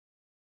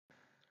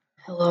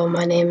Hello,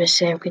 my name is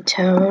Sam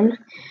Catone,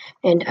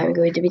 and I'm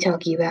going to be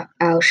talking about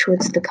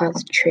Auschwitz, the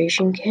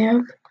concentration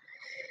camp.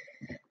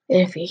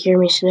 And if you hear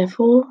me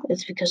sniffle,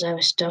 it's because I have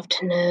a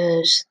stuffed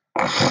nose.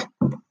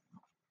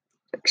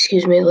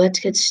 Excuse me,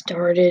 let's get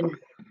started.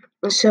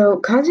 So,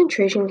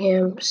 concentration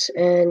camps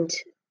and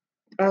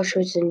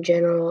Auschwitz in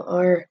general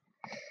are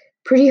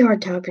pretty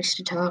hard topics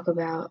to talk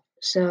about,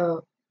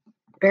 so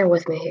bear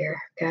with me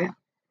here, okay?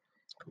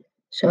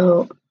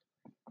 So,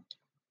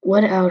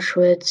 when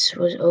Auschwitz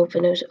was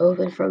open, it was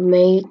open from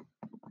May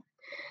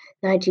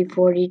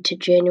 1940 to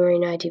January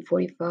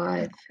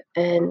 1945,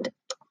 and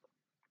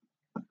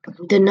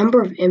the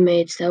number of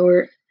inmates that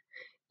were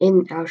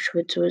in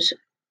Auschwitz was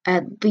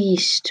at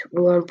least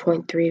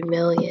 1.3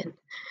 million,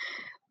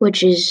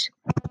 which is,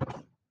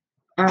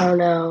 I don't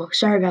know.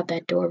 Sorry about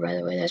that door, by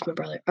the way. That's my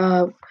brother.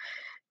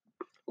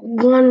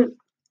 One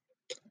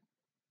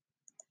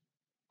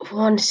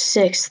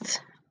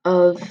sixth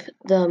of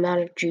the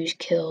amount of Jews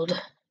killed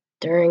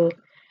during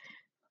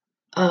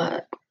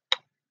the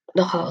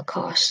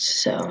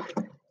Holocaust. So,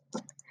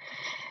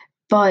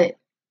 but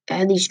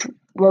at least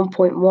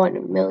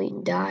 1.1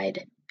 million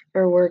died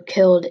or were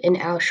killed in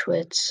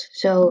Auschwitz.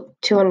 So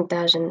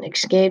 200,000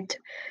 escaped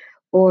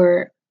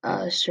or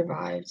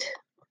survived.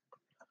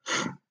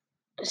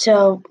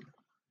 So,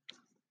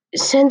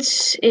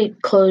 since it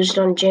closed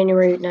on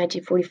January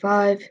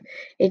 1945,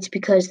 it's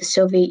because the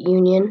Soviet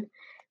Union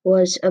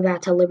was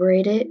about to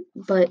liberate it,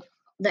 but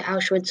the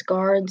Auschwitz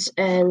guards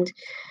and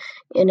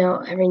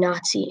every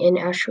Nazi in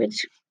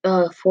Auschwitz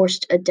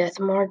forced a death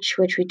march,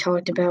 which we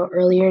talked about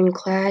earlier in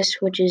class,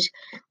 which is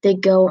they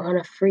go on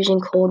a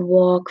freezing cold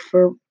walk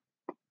for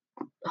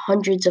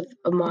hundreds of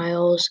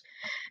miles,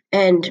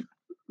 and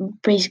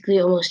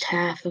basically almost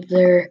half of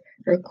their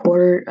or a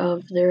quarter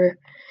of their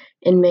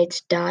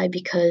inmates die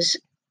because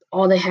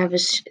all they have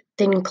is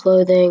thin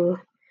clothing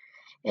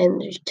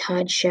and they're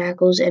tied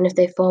shackles, and if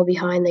they fall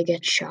behind, they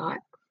get shot.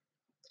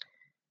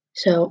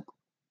 So,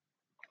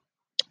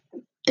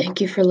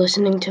 thank you for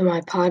listening to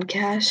my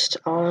podcast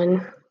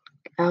on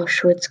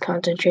Auschwitz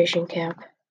concentration camp.